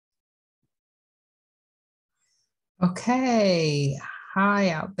Okay. Hi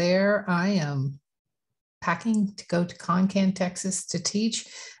out there. I am packing to go to Concan, Texas to teach.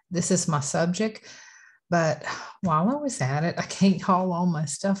 This is my subject. But while I was at it, I can't haul all my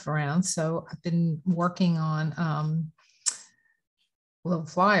stuff around. So I've been working on little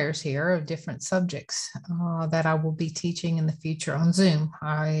flyers here of different subjects that I will be teaching in the future on Zoom.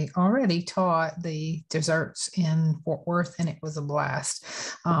 I already taught the desserts in Fort Worth and it was a blast.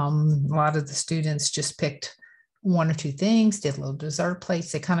 A lot of the students just picked one or two things, did little dessert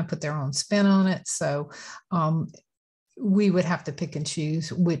plates. They kind of put their own spin on it. So we would have to pick and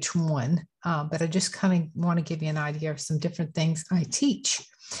choose which one. But I just kind of want to give you an idea of some different things I teach.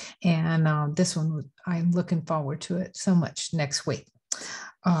 And this one, I'm looking forward to it so much next week.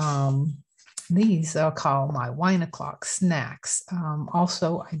 Um, these I'll call my wine o'clock snacks.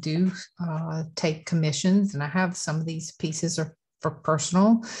 Also, I do take commissions, and I have some of these pieces are for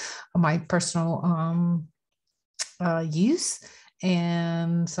my personal use,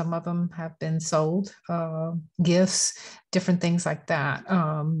 and some of them have been sold, gifts, different things like that.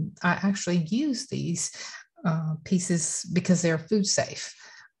 I actually use these pieces because they're food safe,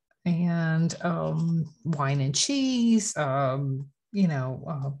 and wine and cheese,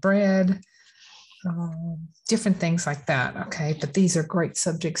 bread, different things like that. Okay, but these are great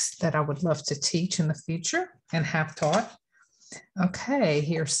subjects that I would love to teach in the future and have taught. Okay,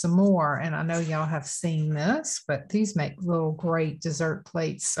 here's some more. And I know y'all have seen this, but these make little great dessert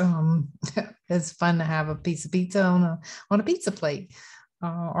plates. It's fun to have a piece of pizza on a pizza plate,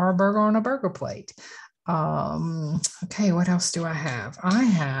 or a burger on a burger plate. Okay, what else do I have? I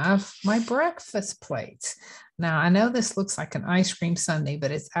have my breakfast plates. Now, I know this looks like an ice cream sundae,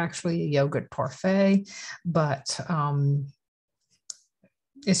 but it's actually a yogurt parfait. But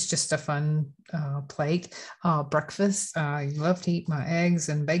it's just a fun plate. Breakfast, I love to eat my eggs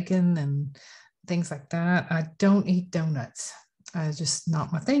and bacon and things like that. I don't eat donuts. It's just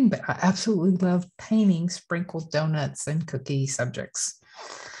not my thing, but I absolutely love painting sprinkled donuts and cookie subjects.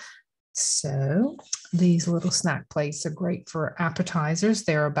 So these little snack plates are great for appetizers.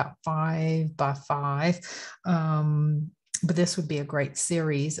 They're about 5 by 5. But this would be a great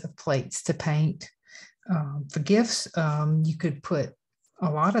series of plates to paint. For gifts, you could put a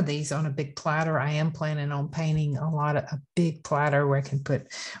lot of these on a big platter. I am planning on painting a big platter where I can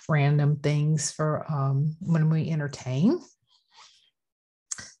put random things for when we entertain.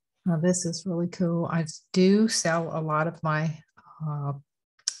 Now, this is really cool. I do sell a lot of my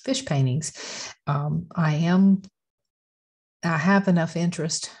fish paintings. I have enough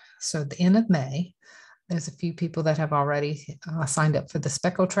interest. So at the end of May, there's a few people that have already signed up for the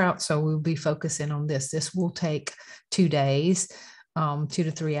speckled trout. So we'll be focusing on this. This will take 2 days, 2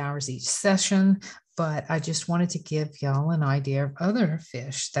 to 3 hours each session. But I just wanted to give y'all an idea of other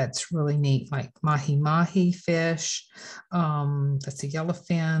fish that's really neat, like mahi-mahi fish. That's a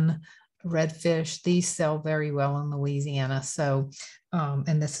yellowfin, redfish. These sell very well in Louisiana. So,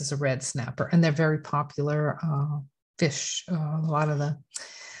 and this is a red snapper, and they're very popular fish. A lot of the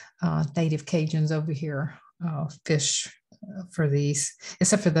native Cajuns over here fish for these,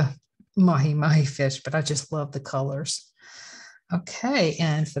 except for the mahi-mahi fish, but I just love the colors. Okay,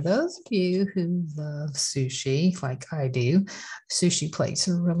 and for those of you who love sushi, like I do, sushi plates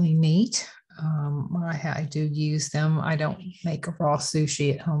are really neat. I do use them. I don't make a raw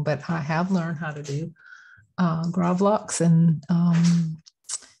sushi at home, but I have learned how to do gravlax and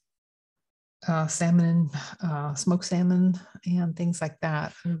salmon and smoked salmon and things like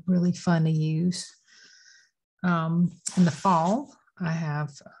that are really fun to use. In the fall, I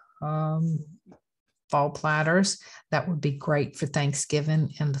have fall platters that would be great for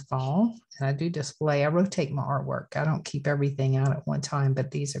Thanksgiving in the fall. And I do display, I rotate my artwork. I don't keep everything out at one time,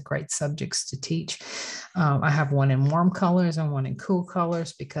 but these are great subjects to teach. I have one in warm colors and one in cool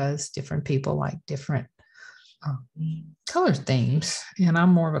colors because different people like different color themes. And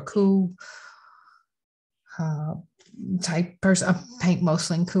I'm more of a cool type person. I paint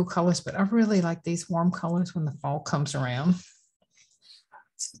mostly in cool colors, but I really like these warm colors when the fall comes around.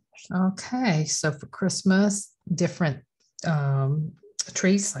 Okay, so for Christmas, different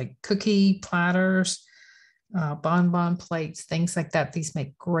treats like cookie platters, bonbon plates, things like that. These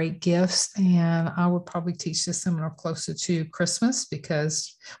make great gifts. And I would probably teach this seminar closer to Christmas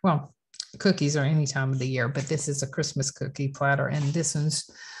because, well, cookies are any time of the year, but this is a Christmas cookie platter. And this one's,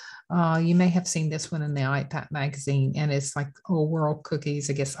 you may have seen this one in the iPad magazine, and it's like old world cookies,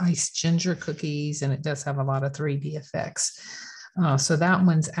 I guess iced ginger cookies, and it does have a lot of 3D effects. So that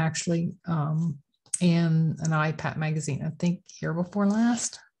one's actually in an iPad magazine, I think year before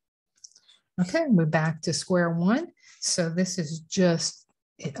last. Okay, we're back to square one. So this is just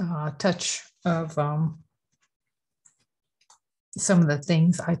a touch of some of the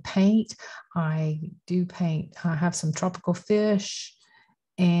things I paint. I do paint, I have some tropical fish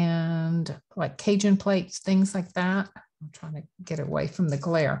and like Cajun plates, things like that. I'm trying to get away from the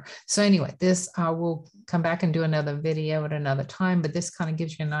glare. So anyway, this I will come back and do another video at another time, but this kind of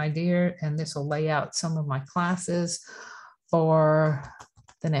gives you an idea, and this will lay out some of my classes for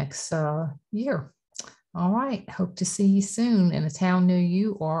the next year. All right, hope to see you soon in a town near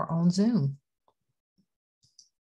you or on Zoom.